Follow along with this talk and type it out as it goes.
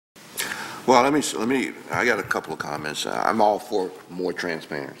Well, I got a couple of comments. I'm all for more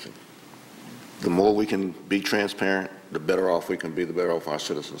transparency. The more we can be transparent, the better off we can be, the better off our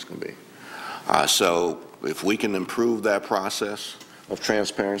citizens can be. So if we can improve that process of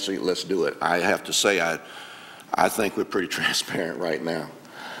transparency, let's do it. I have to say, I think we're pretty transparent right now.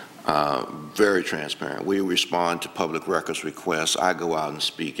 Very transparent. We respond to public records requests. I go out and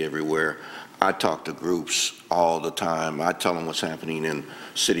speak everywhere. I talk to groups all the time. I tell them what's happening in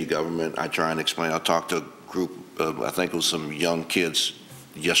city government. I try and explain. I talked to a group of, I think it was some young kids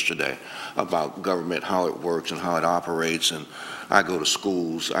yesterday, about government, how it works and how it operates. And I go to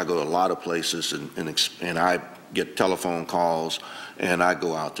schools. I go to a lot of places, and I get telephone calls, and I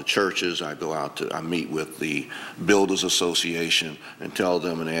go out to churches. I meet with the Builders Association and tell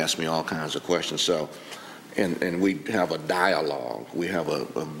them, and they ask me all kinds of questions. So, and we have a dialogue. We have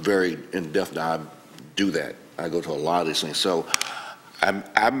a very in-depth dialogue. Do that. I go to a lot of these things. So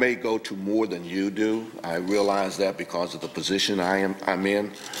I may go to more than you do. I realize that because of the position I'm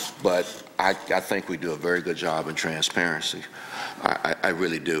in, but I think we do a very good job in transparency. I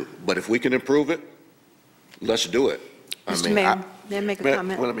really do. But if we can improve it, let's do it. Mr. Mayor, may I make a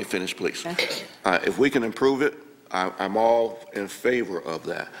comment? Well, let me finish, please. Okay. If we can improve it, I'm all in favor of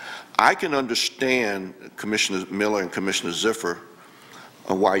that. I can understand Commissioner Miller and Commissioner Ziffer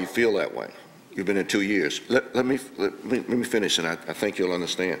why you feel that way. You've been in 2 years. Let me finish, and I think you'll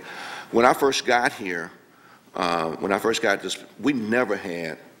understand. When I first got here, we never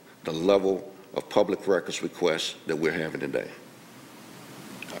had the level of public records requests that we're having today.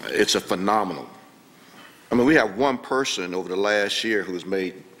 It's a phenomenal. I mean, we have one person over the last year who's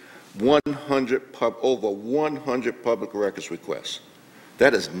made over 100 public records requests.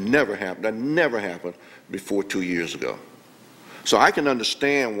 That has never happened. That never happened before 2 years ago. So I can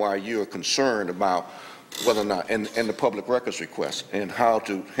understand why you're concerned about whether or not, and the public records requests and how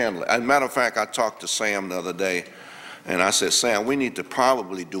to handle it. As a matter of fact, I talked to Sam the other day, and I said, Sam, we need to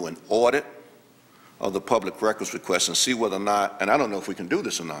probably do an audit of the public records requests and see whether or not, and I don't know if we can do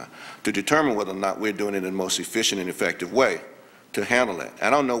this or not, to determine whether or not we're doing it in the most efficient and effective way to handle it. I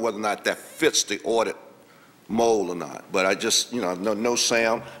don't know whether or not that fits the audit mold or not, but I just, know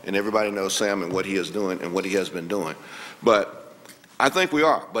Sam, and everybody knows Sam and what he is doing and what he has been doing. But I think we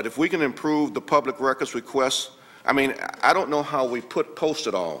are. But if we can improve the public records requests, I mean, I don't know how we post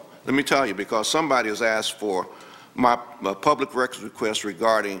it all. Let me tell you, because somebody has asked for my public records request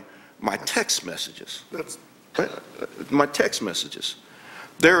regarding my text messages. My text messages.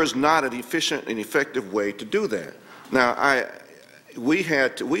 There is not an efficient and effective way to do that. Now, we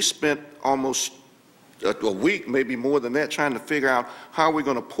spent almost a week, maybe more than that, trying to figure out how we're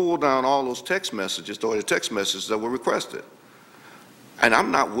going to pull down all those text messages, or the text messages that were requested. And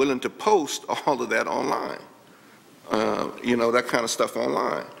I'm not willing to post all of that online, that kind of stuff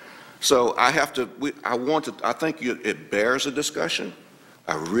online. So I have to, I think it bears a discussion.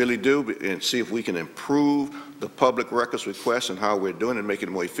 I really do, and see if we can improve the public records requests and how we're doing it, make it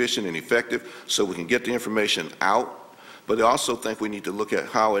more efficient and effective so we can get the information out. But I also think we need to look at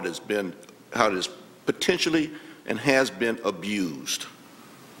how it is potentially and has been abused.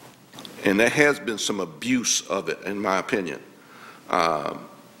 And there has been some abuse of it, in my opinion.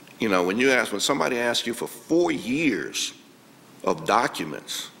 When somebody asks you for 4 years of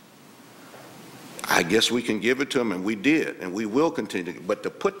documents, I guess we can give it to them, and we did, and we will continue. But to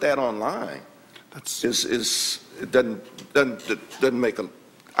put that online, it doesn't make a.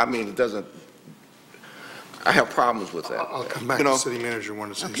 I mean, it doesn't. I have problems with that. I'll come back to City Manager.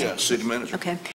 Want to say something? Yeah, City Manager. Okay.